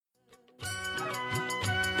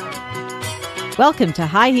Welcome to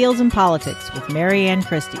High Heels in Politics with Mary Ann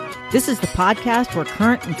Christie. This is the podcast where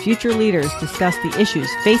current and future leaders discuss the issues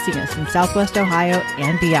facing us in Southwest Ohio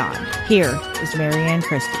and beyond. Here is Mary Ann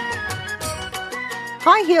Christie.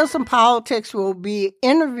 High Heels in Politics will be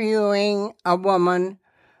interviewing a woman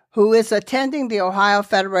who is attending the Ohio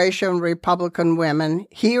Federation of Republican Women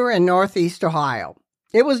here in Northeast Ohio.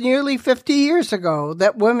 It was nearly 50 years ago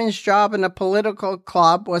that women's job in a political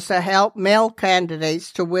club was to help male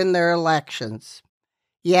candidates to win their elections.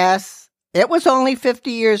 Yes, it was only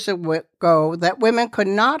 50 years ago that women could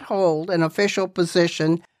not hold an official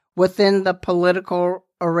position within the political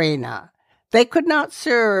arena. They could not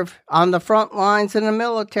serve on the front lines in the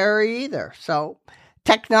military either. So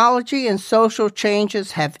technology and social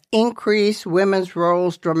changes have increased women's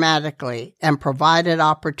roles dramatically and provided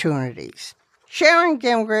opportunities. Sharon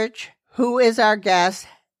Gingerich, who is our guest,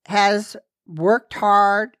 has worked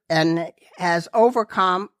hard and has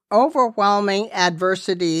overcome overwhelming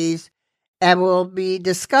adversities and will be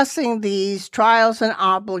discussing these trials and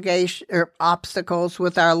obstacles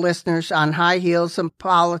with our listeners on High Heels in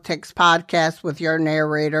Politics podcast with your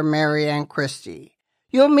narrator, Mary Ann Christie.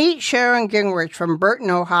 You'll meet Sharon Gingerich from Burton,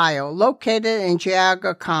 Ohio, located in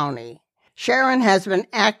Geauga County. Sharon has been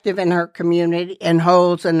active in her community and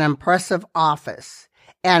holds an impressive office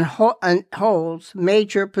and holds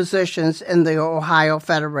major positions in the Ohio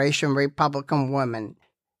Federation of Republican Women.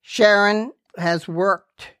 Sharon has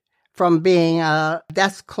worked from being a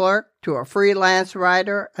desk clerk to a freelance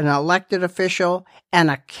writer, an elected official, and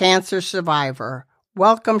a cancer survivor.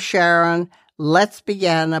 Welcome, Sharon. Let's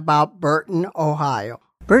begin about Burton, Ohio.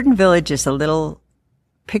 Burton Village is a little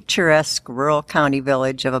picturesque rural county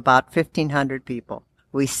village of about 1,500 people.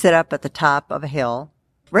 We sit up at the top of a hill,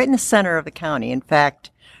 right in the center of the county. In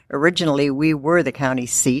fact, originally we were the county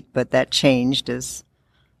seat, but that changed as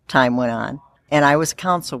time went on. And I was a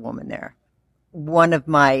councilwoman there. One of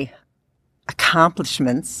my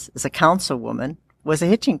accomplishments as a councilwoman was a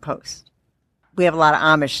hitching post. We have a lot of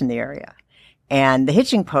Amish in the area, and the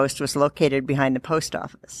hitching post was located behind the post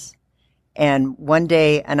office. And one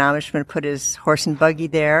day, an Amishman put his horse and buggy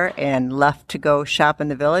there and left to go shop in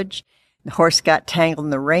the village. The horse got tangled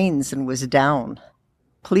in the reins and was down.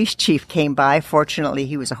 Police chief came by. Fortunately,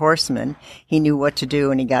 he was a horseman. He knew what to do,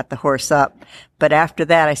 and he got the horse up. But after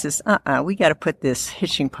that, I says, we got to put this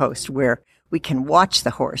hitching post where we can watch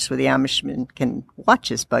the horse, where the Amishman can watch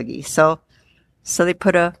his buggy. So they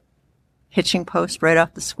put a hitching post right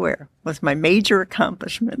off the square. It was my major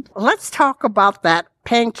accomplishment. Let's talk about that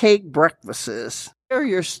pancake breakfasts. Share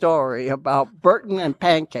your story about Burton and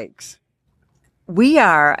pancakes. We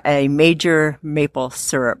are a major maple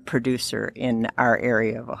syrup producer in our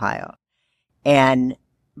area of Ohio. And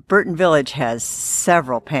Burton Village has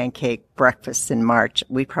several pancake breakfasts in March.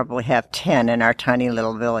 We probably have 10 in our tiny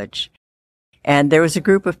little village. And there was a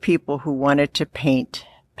group of people who wanted to paint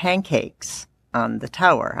pancakes on the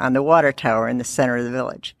tower, on the water tower in the center of the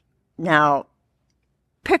village. Now,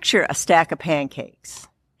 picture a stack of pancakes,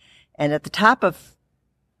 and at the top of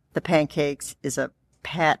the pancakes is a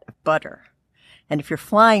pat of butter. And if you're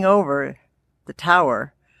flying over the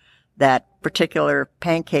tower, that particular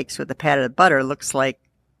pancakes with the pat of butter looks like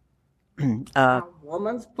a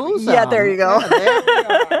woman's bosom. Yeah, there you go. Yeah,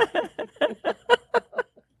 there you go.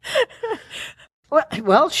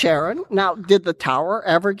 Well, Sharon, now, did the tower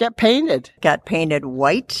ever get painted? Got painted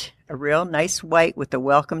white, a real nice white with the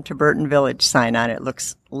Welcome to Burton Village sign on it. It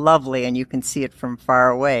looks lovely, and you can see it from far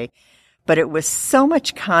away. But it was so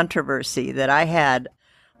much controversy that I had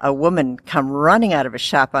a woman come running out of a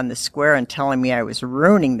shop on the square and telling me I was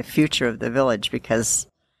ruining the future of the village because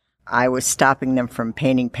I was stopping them from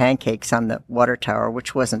painting pancakes on the water tower,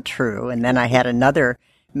 which wasn't true. And then I had another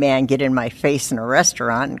man get in my face in a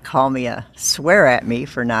restaurant and swear at me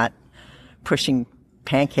for not pushing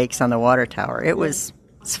pancakes on the water tower. It's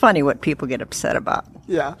funny what people get upset about.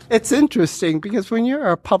 Yeah, it's interesting because when you're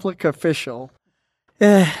a public official,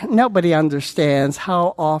 nobody understands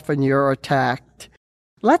how often you're attacked.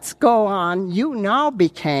 Let's go on. You now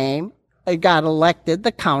got elected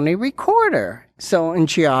the county recorder, so in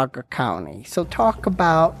Geauga County. So talk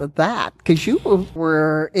about that, because you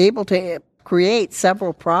were able to create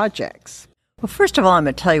several projects. Well, first of all, I'm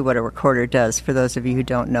going to tell you what a recorder does for those of you who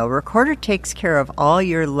don't know. A recorder takes care of all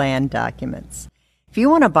your land documents. If you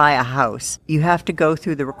want to buy a house, you have to go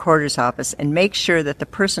through the recorder's office and make sure that the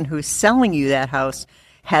person who's selling you that house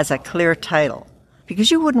has a clear title.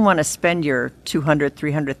 Because you wouldn't want to spend your $200,000,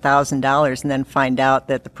 $300,000 and then find out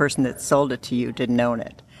that the person that sold it to you didn't own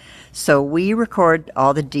it. So we record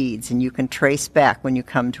all the deeds, and you can trace back when you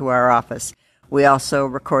come to our office. We also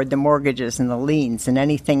record the mortgages and the liens and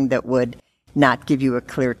anything that would not give you a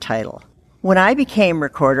clear title. When I became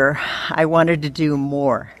recorder, I wanted to do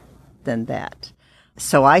more than that.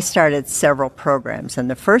 So I started several programs, and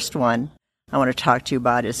the first one I want to talk to you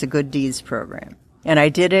about is the Good Deeds program. And I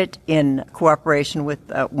did it in cooperation with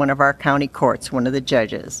one of our county courts, one of the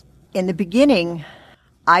judges. In the beginning,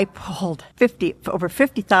 I pulled over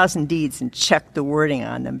 50,000 deeds and checked the wording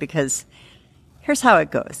on them, because here's how it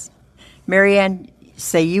goes. Marianne,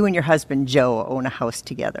 say you and your husband Joe own a house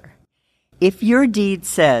together. If your deed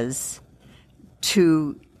says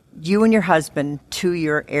to you and your husband, to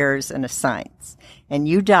your heirs and assigns, and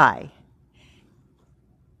you die,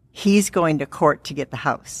 he's going to court to get the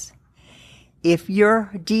house. If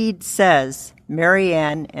your deed says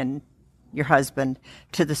Marianne and your husband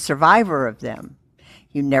to the survivor of them,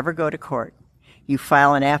 you never go to court. You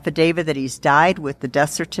file an affidavit that he's died with the death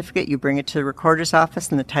certificate, you bring it to the recorder's office,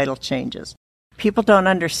 and the title changes. People don't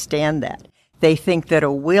understand that. They think that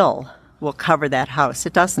a will cover that house.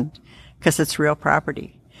 It doesn't, because it's real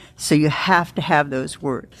property. So you have to have those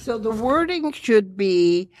words. So the wording should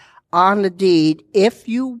be on the deed if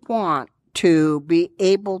you want to be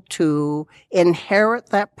able to inherit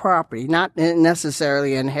that property, not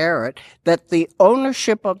necessarily inherit, that the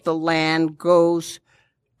ownership of the land goes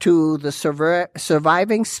to the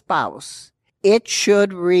surviving spouse. It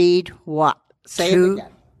should read what? Say it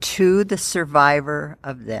again. To the survivor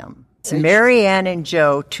of them. It's Marianne and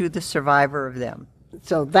Joe to the survivor of them.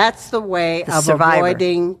 So that's the way of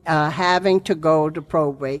avoiding having to go to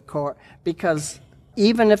probate court, because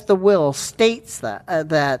even if the will states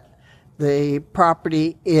that the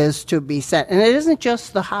property is to be sent, and it isn't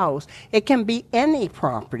just the house, it can be any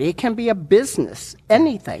property, it can be a business,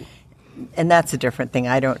 anything. And that's a different thing.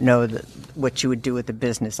 I don't know what you would do with the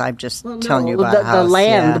business. I'm just telling you about the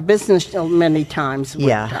land, the business. Many times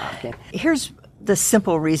we're talking. Here's the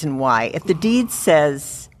simple reason why. If the deed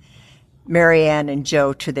says Marianne and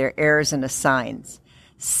Joe to their heirs and assigns,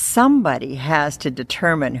 somebody has to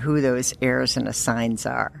determine who those heirs and assigns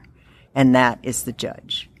are, and that is the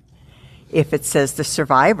judge. If it says the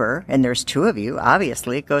survivor, and there's two of you,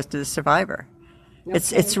 obviously it goes to the survivor. Okay.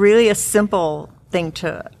 It's really a simple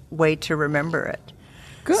way to remember it.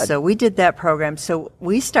 Good. So we did that program. So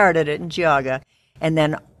we started it in Geauga, and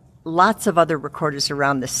then lots of other recorders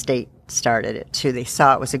around the state started it too. They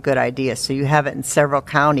saw it was a good idea. So you have it in several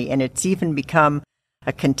counties, and it's even become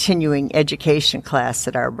a continuing education class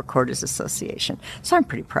at our Recorders Association. So I'm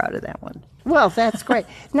pretty proud of that one. Well, that's great.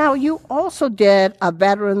 Now, you also did a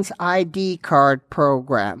Veterans ID card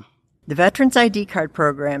program. The Veterans ID card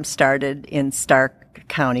program started in Stark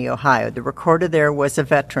County, Ohio. The recorder there was a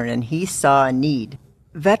veteran, and he saw a need.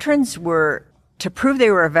 Veterans to prove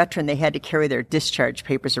they were a veteran, they had to carry their discharge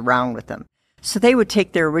papers around with them. So they would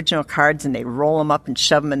take their original cards and they'd roll them up and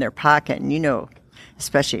shove them in their pocket. And,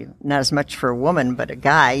 especially not as much for a woman, but a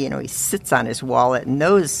guy, he sits on his wallet, and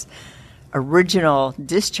those original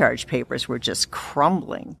discharge papers were just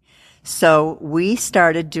crumbling. So we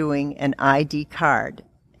started doing an ID card.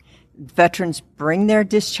 Veterans bring their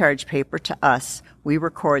discharge paper to us. We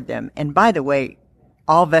record them. And by the way,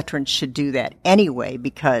 all veterans should do that anyway,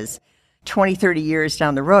 because 20, 30 years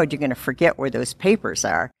down the road, you're going to forget where those papers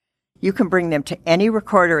are. You can bring them to any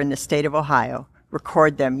recorder in the state of Ohio,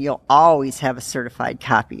 record them. You'll always have a certified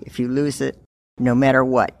copy. If you lose it, no matter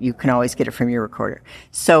what, you can always get it from your recorder.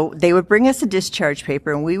 So they would bring us a discharge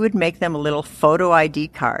paper, and we would make them a little photo ID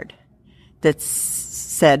card that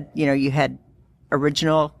said, you had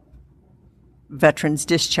original veteran's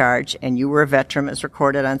discharge, and you were a veteran, it was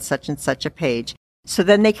recorded on such and such a page. So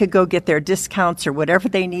then they could go get their discounts or whatever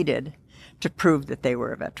they needed to prove that they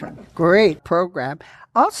were a veteran. Great program.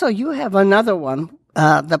 Also, you have another one,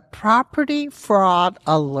 the Property Fraud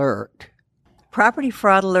Alert. Property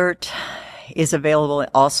Fraud Alert is available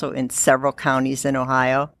also in several counties in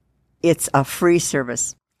Ohio. It's a free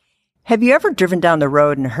service. Have you ever driven down the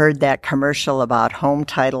road and heard that commercial about home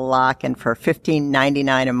title lock, and for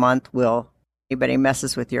 $15.99 a month anybody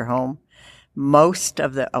messes with your home? Most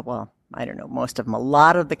of them, a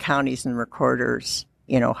lot of the counties and recorders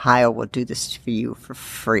in Ohio will do this for you for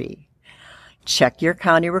free. Check your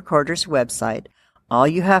county recorder's website. All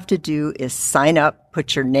you have to do is sign up,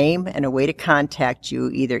 put your name and a way to contact you,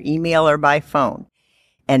 either email or by phone,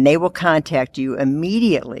 and they will contact you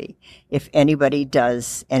immediately if anybody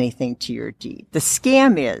does anything to your deed. The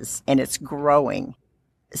scam is, and it's growing,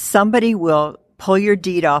 somebody will pull your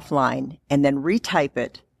deed offline and then retype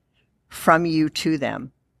it from you to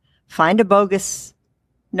them. Find a bogus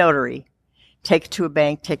notary, take it to a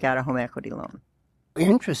bank, take out a home equity loan.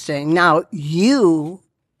 Interesting. Now, you,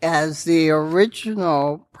 as the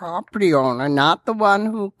original property owner, not the one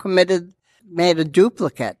who made a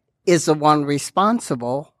duplicate, is the one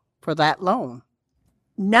responsible for that loan.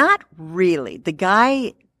 Not really. The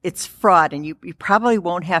guy, it's fraud, and you probably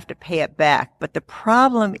won't have to pay it back. But the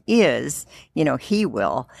problem is, he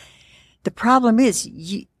will. The problem is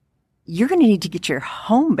you're going to need to get your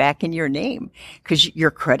home back in your name because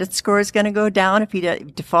your credit score is going to go down if he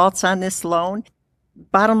defaults on this loan.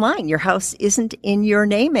 Bottom line, your house isn't in your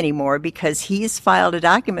name anymore because he's filed a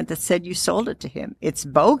document that said you sold it to him. It's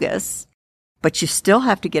bogus, but you still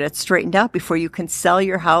have to get it straightened out before you can sell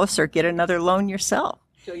your house or get another loan yourself.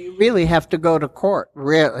 So you really have to go to court,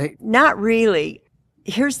 really? Not really.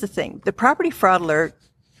 Here's the thing. The Property Fraud Alert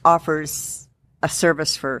offers a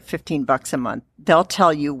service for $15 a month. They'll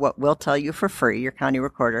tell you what we'll tell you for free, your county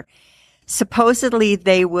recorder. Supposedly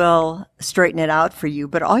they will straighten it out for you,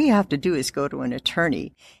 but all you have to do is go to an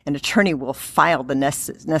attorney. An attorney will file the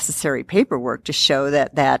necessary paperwork to show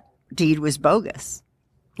that that deed was bogus.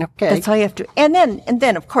 Okay. That's all you have to. And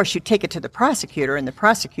then of course you take it to the prosecutor, and the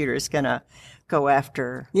prosecutor is going to go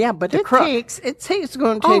after. Yeah, but it's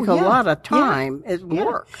going to take a lot of time at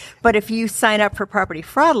work. But if you sign up for Property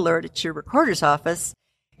Fraud Alert at your recorder's office,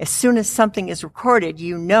 as soon as something is recorded,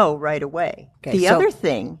 you know right away. Okay, the other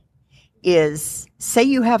thing is, say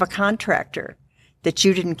you have a contractor that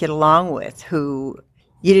you didn't get along with, who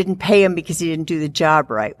you didn't pay him because he didn't do the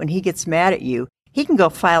job right. When he gets mad at you, he can go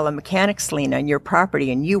file a mechanics lien on your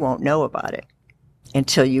property and you won't know about it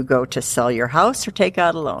until you go to sell your house or take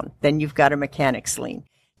out a loan. Then you've got a mechanics lien.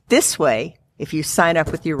 This way, if you sign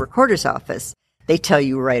up with your recorder's office, they tell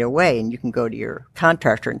you right away, and you can go to your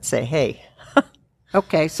contractor and say, hey.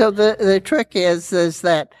 Okay, so the trick is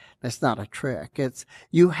that it's not a trick. It's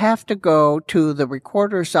you have to go to the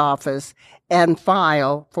recorder's office and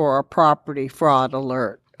file for a property fraud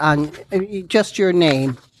alert on just your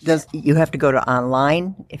name. You have to go to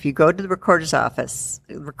online. If you go to the recorder's office,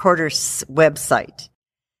 the recorder's website,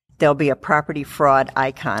 there'll be a property fraud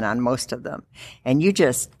icon on most of them. And you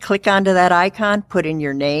just click onto that icon, put in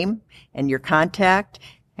your name and your contact,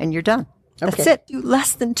 and you're done. That's it.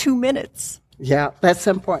 Less than 2 minutes. Yeah, that's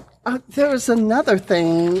important. There was another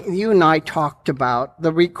thing you and I talked about.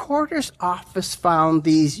 The recorder's office found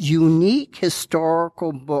these unique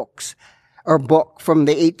historical books or book from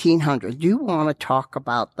the 1800s. Do you want to talk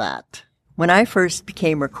about that? When I first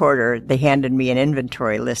became recorder, they handed me an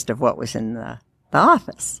inventory list of what was in the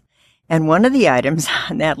office. And one of the items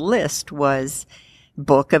on that list was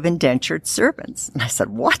Book of Indentured Servants. And I said,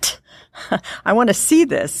 what? I want to see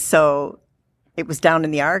this. So it was down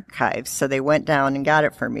in the archives, so they went down and got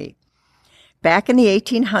it for me. Back in the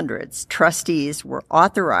 1800s, trustees were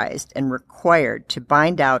authorized and required to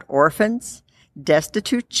bind out orphans,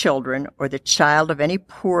 destitute children, or the child of any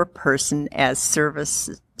poor person as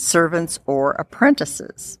servants or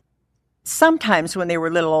apprentices. Sometimes when they were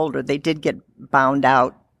a little older, they did get bound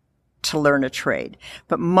out to learn a trade.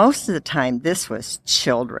 But most of the time, this was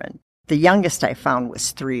children. The youngest I found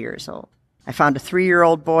was 3 years old. I found a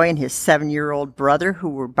 3-year-old boy and his 7-year-old brother who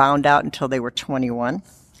were bound out until they were 21.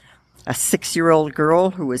 A 6-year-old girl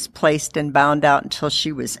who was placed and bound out until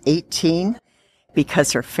she was 18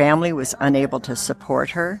 because her family was unable to support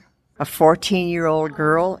her. A 14-year-old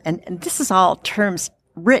girl, and this is all terms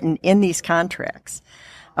written in these contracts.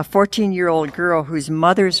 A 14-year-old girl whose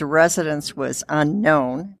mother's residence was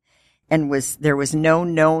unknown and there was no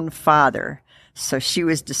known father, so she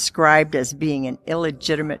was described as being an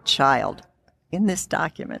illegitimate child in this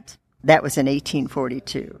document. That was in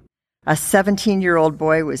 1842. A 17-year-old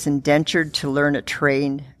boy was indentured to learn a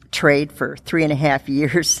trade for 3.5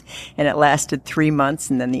 years, and it lasted 3 months,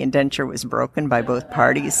 and then the indenture was broken by both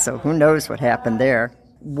parties, so who knows what happened there.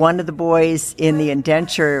 One of the boys in the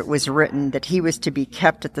indenture was written that he was to be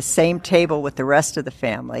kept at the same table with the rest of the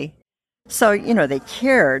family. So, they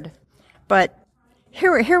cared, but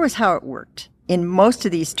here was how it worked. In most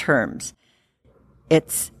of these terms,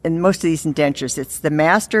 in most of these indentures, it's the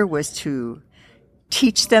master was to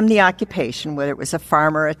teach them the occupation, whether it was a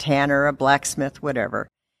farmer, a tanner, a blacksmith, whatever.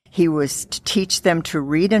 He was to teach them to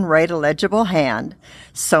read and write a legible hand,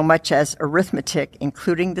 so much as arithmetic,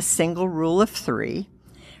 including the single rule of 3,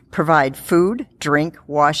 provide food, drink,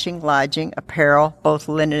 washing, lodging, apparel, both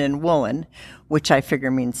linen and woolen, which I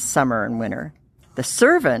figure means summer and winter. The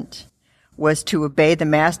servant was to obey the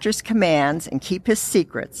master's commands and keep his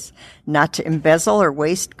secrets, not to embezzle or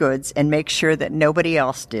waste goods and make sure that nobody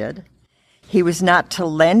else did. He was not to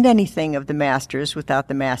lend anything of the master's without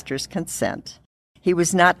the master's consent. He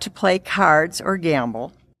was not to play cards or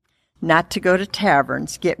gamble, not to go to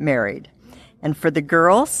taverns, get married. And for the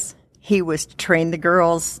girls, he was to train the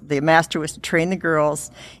girls, the master was to train the girls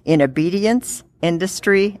in obedience,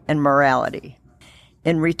 industry, and morality.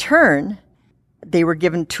 In return, they were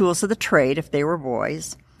given tools of the trade if they were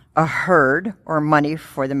boys, a herd or money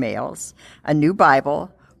for the males, a new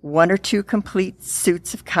Bible, 1 or 2 complete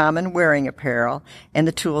suits of common wearing apparel, and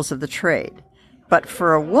the tools of the trade. But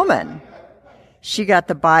for a woman, she got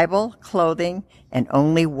the Bible, clothing, and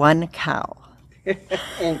only 1 cow.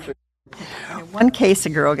 Interesting. In one case, a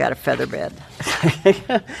girl got a feather bed.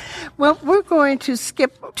 Well, we're going to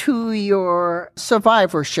skip to your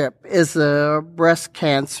survivorship is breast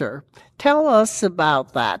cancer. Tell us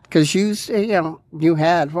about that, because you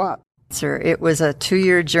had what? Sir, it was a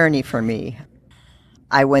 2-year journey for me.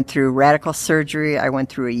 I went through radical surgery. I went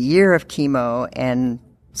through a year of chemo and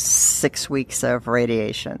 6 weeks of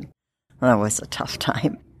radiation. That was a tough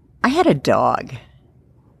time. I had a dog.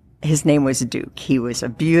 His name was Duke. He was a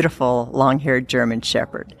beautiful, long-haired German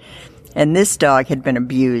Shepherd. And this dog had been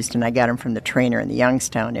abused, and I got him from the trainer in the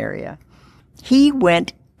Youngstown area. He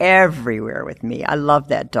went everywhere with me. I loved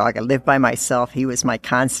that dog. I lived by myself. He was my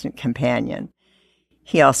constant companion.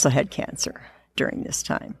 He also had cancer during this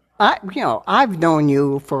time. I've known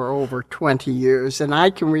you for over 20 years, and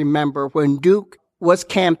I can remember when Duke was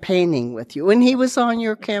campaigning with you, and he was on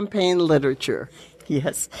your campaign literature.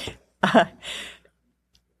 Yes.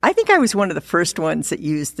 I think I was one of the first ones that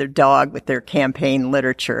used their dog with their campaign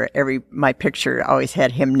literature. My picture always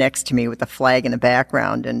had him next to me with a flag in the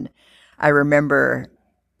background. And I remember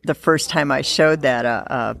the first time I showed that,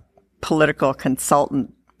 a political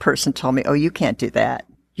consultant person told me, "Oh, you can't do that.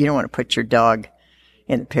 You don't want to put your dog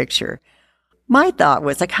in the picture." My thought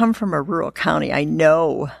was, I come from a rural county. I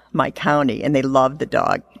know my county, and they loved the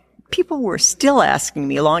dog. People were still asking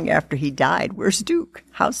me long after he died, "Where's Duke?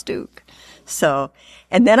 How's Duke?" So,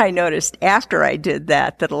 and then I noticed after I did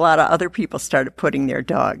that a lot of other people started putting their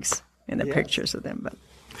dogs in the pictures of them. But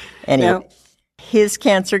anyway, his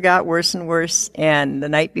cancer got worse and worse. And the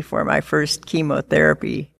night before my first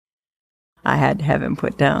chemotherapy, I had to have him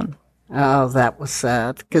put down. Oh, that was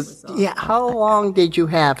sad. Because, how long did you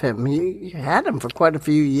have him? You had him for quite a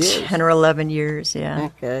few years. 10 or 11 years, yeah.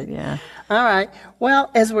 Okay. Yeah. All right.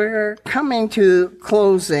 Well, as we're coming to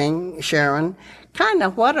closing, Sharon, kind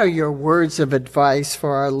of what are your words of advice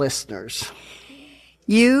for our listeners?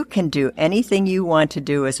 You can do anything you want to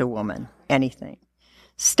do as a woman. Anything.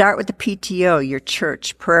 Start with the PTO, your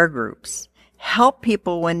church, prayer groups. Help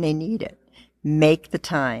people when they need it. Make the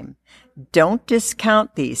time. Don't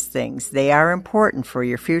discount these things. They are important for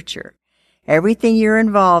your future. Everything you're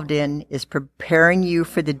involved in is preparing you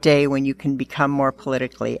for the day when you can become more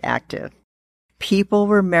politically active. People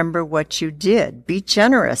remember what you did. Be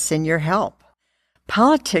generous in your help.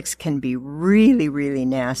 Politics can be really, really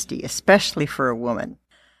nasty, especially for a woman.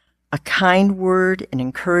 A kind word and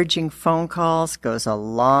encouraging phone calls goes a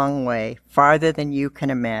long way, farther than you can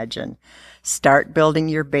imagine. Start building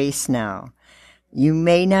your base now. You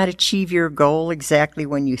may not achieve your goal exactly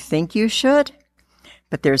when you think you should,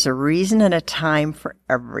 but there's a reason and a time for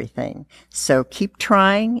everything. So keep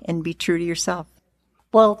trying and be true to yourself.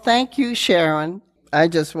 Well, thank you, Sharon. I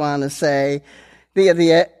just want to say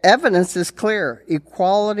the evidence is clear.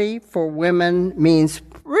 Equality for women means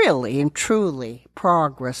really and truly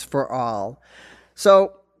progress for all.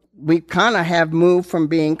 So we kind of have moved from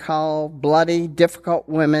being called bloody, difficult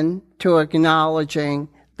women to acknowledging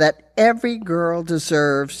that every girl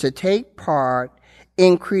deserves to take part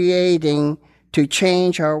in creating to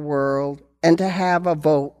change our world and to have a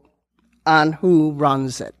vote on who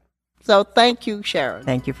runs it. So thank you, Sharon.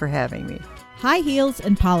 Thank you for having me. High Heels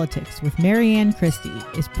and Politics with Marianne Christie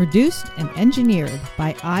is produced and engineered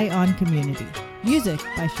by Eye on Community. Music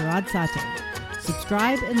by Sharad Sateh.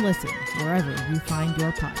 Subscribe and listen wherever you find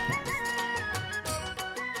your podcast.